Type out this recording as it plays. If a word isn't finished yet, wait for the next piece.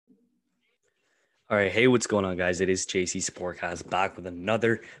All right, hey, what's going on, guys? It is JC Sportcast back with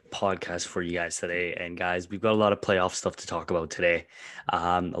another podcast for you guys today. And guys, we've got a lot of playoff stuff to talk about today.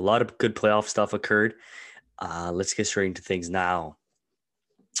 A lot of good playoff stuff occurred. Let's get straight into things now.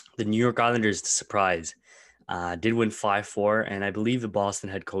 The New York Islanders, the surprise, did win 5-4, and I believe the Boston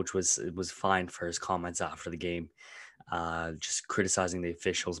head coach was fined for his comments after the game, just criticizing the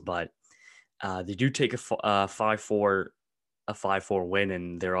officials. But they do take a 5-4 win,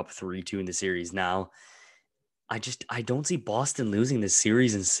 and they're up 3-2 in the series now. I don't see Boston losing this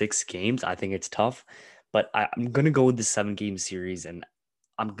series in 6 games. I think it's tough, but I'm gonna go with the 7 game series, and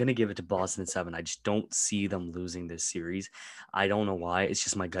I'm gonna give it to Boston in 7. I just don't see them losing this series. I don't know why. It's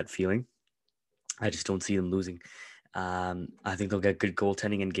just my gut feeling. I just don't see them losing. I think they'll get good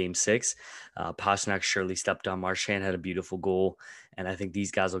goaltending in Game 6. Pastrnak surely stepped on. Marchand had a beautiful goal, and I think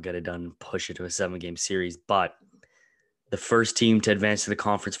these guys will get it done and push it to a 7 game series. But the first team to advance to the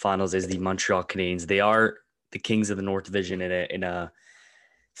conference finals is the Montreal Canadiens. They are the Kings of the North Division in a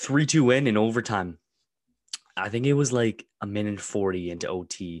 3-2 win in overtime. I think it was like a minute 40 into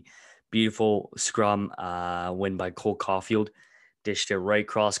OT. Beautiful scrum win by Cole Caulfield. Dished it right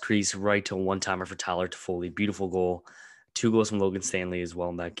cross crease, right to a one-timer for Tyler Toffoli. Beautiful goal. 2 goals from Logan Stanley as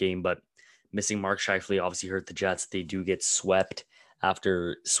well in that game. But missing Mark Scheifele obviously hurt the Jets. They do get swept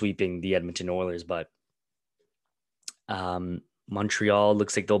after sweeping the Edmonton Oilers. But Montreal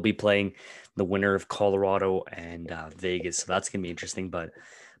looks like they'll be playing the winner of Colorado and Vegas. So that's going to be interesting. But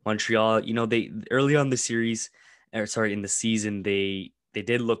Montreal, they early on the series, in the season, they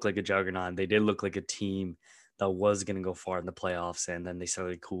did look like a juggernaut. They did look like a team that was going to go far in the playoffs, and then they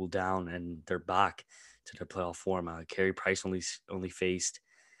started to cool down, and they're back to their playoff form. Carey Price only faced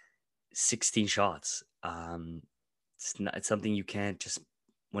 16 shots. It's something you can't just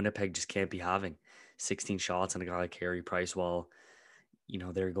Winnipeg just can't be having 16 shots on a guy like Carey Price while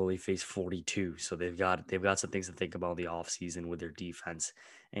their goalie faced 42. So they've got some things to think about in the offseason with their defense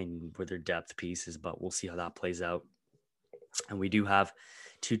and with their depth pieces, but we'll see how that plays out. And we do have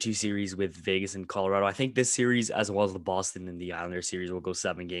 2-2 series with Vegas and Colorado. I think this series, as well as the Boston and the Islander series, will go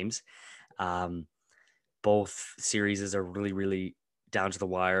 7 games. Both series are really, really down to the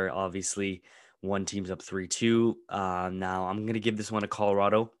wire. Obviously, one team's up 3-2. Now, I'm going to give this one to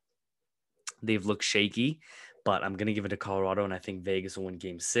Colorado. They've looked shaky, but I'm going to give it to Colorado, and I think Vegas will win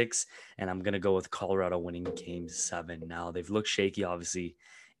Game 6, and I'm going to go with Colorado winning Game 7. Now, they've looked shaky, obviously,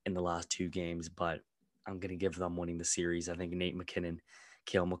 in the last 2 games, but I'm going to give them winning the series. I think Nate McKinnon,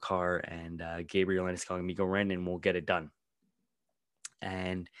 Cale Makar, and Gabriel Landeskog and Mikko Rantanen will get it done.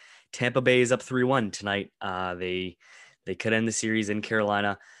 And Tampa Bay is up 3-1 tonight. They could end the series in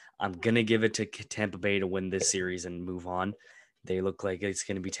Carolina. I'm going to give it to Tampa Bay to win this series and move on. They look like it's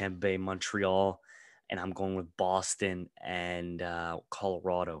going to be Tampa Bay, Montreal, and I'm going with Boston and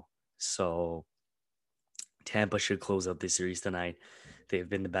Colorado. So Tampa should close out this series tonight. They've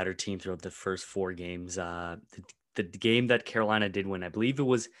been the better team throughout the first 4 games. The game that Carolina did win, I believe it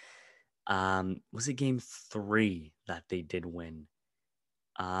was it Game 3 that they did win?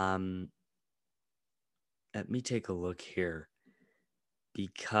 Let me take a look here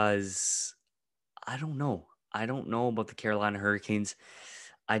because I don't know. I don't know about the Carolina Hurricanes.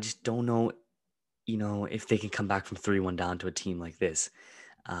 I just don't know, if they can come back from 3-1 down to a team like this.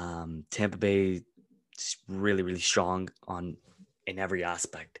 Tampa Bay is really, really strong in every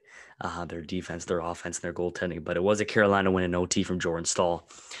aspect. Their defense, their offense, and their goaltending. But it was a Carolina win in OT from Jordan Staal.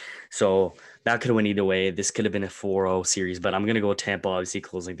 So that could have went either way. This could have been a 4-0 series, but I'm going to go with Tampa, obviously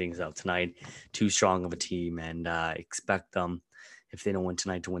closing things out tonight. Too strong of a team, and expect them, if they don't win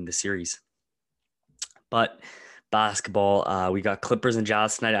tonight, to win the series. But basketball, we got Clippers and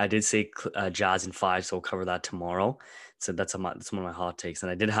Jazz tonight. I did say Jazz in 5, so we'll cover that tomorrow. So that's one of my hot takes. And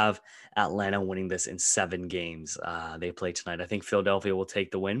I did have Atlanta winning this in 7 games. They play tonight. I think Philadelphia will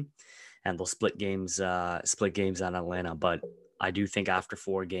take the win, and they'll split games on Atlanta. But I do think after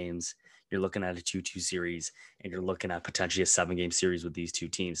 4 games, you're looking at a 2-2 series, and you're looking at potentially a 7-game series with these 2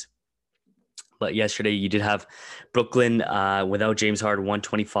 teams. But yesterday you did have Brooklyn without James Harden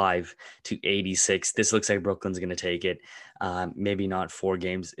 125-86. This looks like Brooklyn's going to take it. Maybe not 4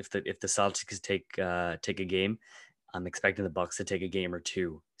 games. If the Celtics take a game, I'm expecting the Bucks to take a game or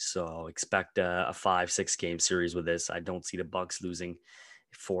 2. So expect a 5-6 game series with this. I don't see the Bucks losing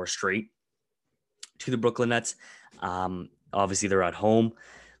 4 straight to the Brooklyn Nets. Obviously they're at home.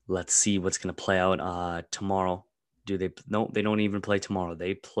 Let's see what's going to play out tomorrow. No, they don't even play tomorrow.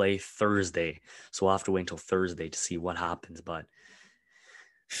 They play Thursday. So we'll have to wait until Thursday to see what happens. But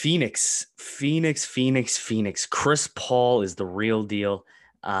Phoenix. Chris Paul is the real deal.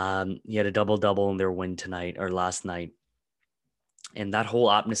 He had a double-double in their win last night. And that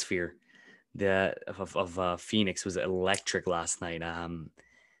whole atmosphere Phoenix was electric last night.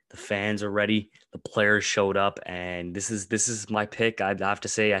 The fans are ready. The players showed up, and this is my pick. I'd have to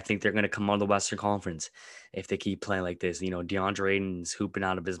say I think they're going to come out of the Western Conference if they keep playing like this. DeAndre Ayton's hooping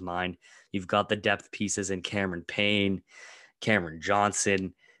out of his mind. You've got the depth pieces in Cameron Payne, Cameron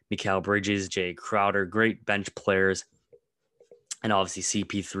Johnson, Mikal Bridges, Jay Crowder, great bench players, and obviously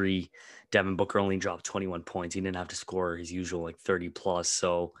CP3. Devin Booker only dropped 21 points. He didn't have to score his usual 30 plus.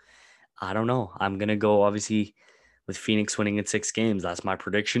 So I don't know. I'm gonna go obviously with Phoenix winning in 6 games. That's my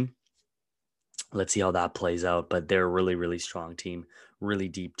prediction. Let's see how that plays out. But they're a really, really strong team, really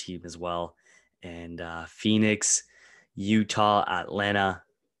deep team as well. And Phoenix, Utah, Atlanta,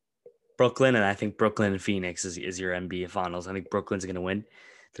 Brooklyn, and I think Brooklyn and Phoenix is your NBA Finals. I think Brooklyn's going to win.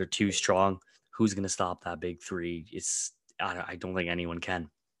 They're too strong. Who's going to stop that big three? I don't think anyone can.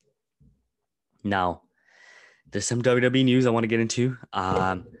 Now, there's some WWE news I want to get into.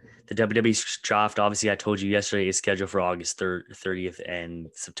 The WWE draft, obviously, I told you yesterday, is scheduled for August 30th and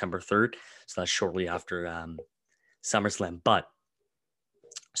September 3rd. So that's shortly after SummerSlam. But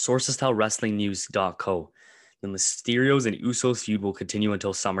sources tell WrestlingNews.co the Mysterios and Usos feud will continue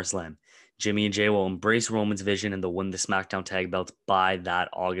until SummerSlam. Jimmy and Jay will embrace Roman's vision and they'll win the SmackDown tag belts by that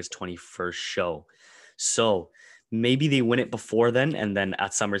August 21st show. So maybe they win it before then, and then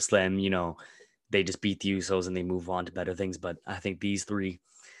at SummerSlam, they just beat the Usos and they move on to better things. But I think these three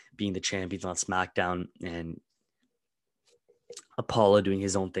being the champions on SmackDown and Apollo doing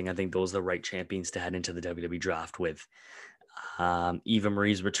his own thing, I think those are the right champions to head into the WWE draft with. Eva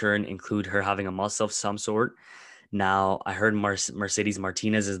Marie's return include her having a muscle of some sort. Now, I heard Mercedes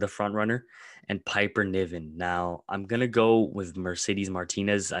Martinez is the front runner and Piper Niven. Now, I'm going to go with Mercedes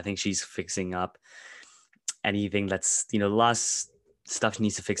Martinez. I think she's fixing up anything that's, the last stuff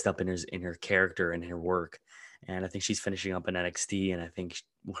needs to fix up in her character and her work. And I think she's finishing up in NXT, and I think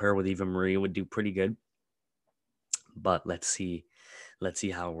her with Eva Marie would do pretty good. But let's see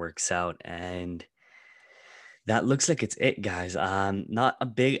how it works out. And that looks like it's it, guys. Not a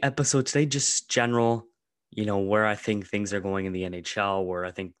big episode today, just general, where I think things are going in the NHL, where I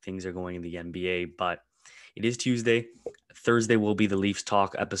think things are going in the NBA. But it is Tuesday. Thursday will be the Leafs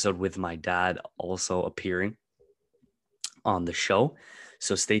Talk episode with my dad also appearing on the show.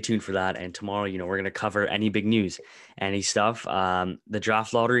 So stay tuned for that. And tomorrow, we're going to cover any big news, any stuff. The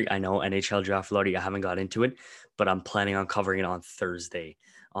draft lottery, I know NHL draft lottery, I haven't got into it, but I'm planning on covering it on Thursday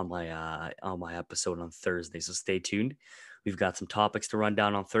on my episode on Thursday. So stay tuned. We've got some topics to run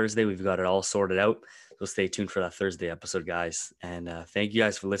down on Thursday. We've got it all sorted out. So stay tuned for that Thursday episode, guys. And thank you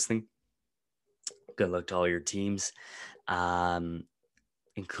guys for listening. Good luck to all your teams.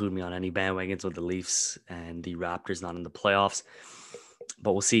 Include me on any bandwagons with the Leafs and the Raptors not in the playoffs.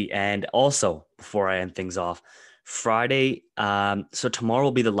 But we'll see. And also, before I end things off, Friday, so tomorrow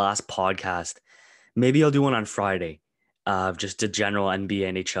will be the last podcast. Maybe I'll do one on Friday, just a general NBA,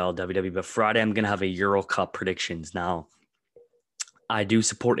 NHL, WWE. But Friday, I'm going to have a Euro Cup predictions. Now, I do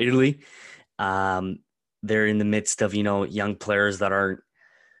support Italy. They're in the midst of, young players that aren't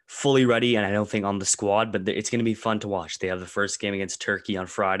fully ready, and I don't think on the squad, but it's going to be fun to watch. They have the first game against Turkey on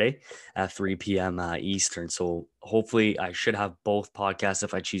Friday at 3 p.m. Eastern. So hopefully I should have both podcasts,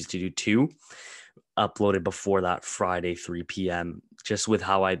 if I choose to do two, uploaded before that Friday, 3 p.m., just with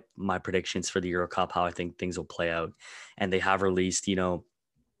how my predictions for the Euro Cup, how I think things will play out. And they have released,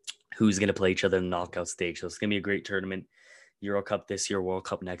 who's going to play each other in the knockout stage. So it's going to be a great tournament. Euro Cup this year, World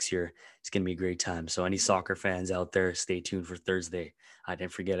Cup next year. It's going to be a great time. So any soccer fans out there, stay tuned for Thursday. I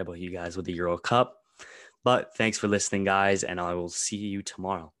didn't forget about you guys with the Euro Cup. But thanks for listening, guys, and I will see you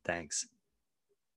tomorrow. Thanks.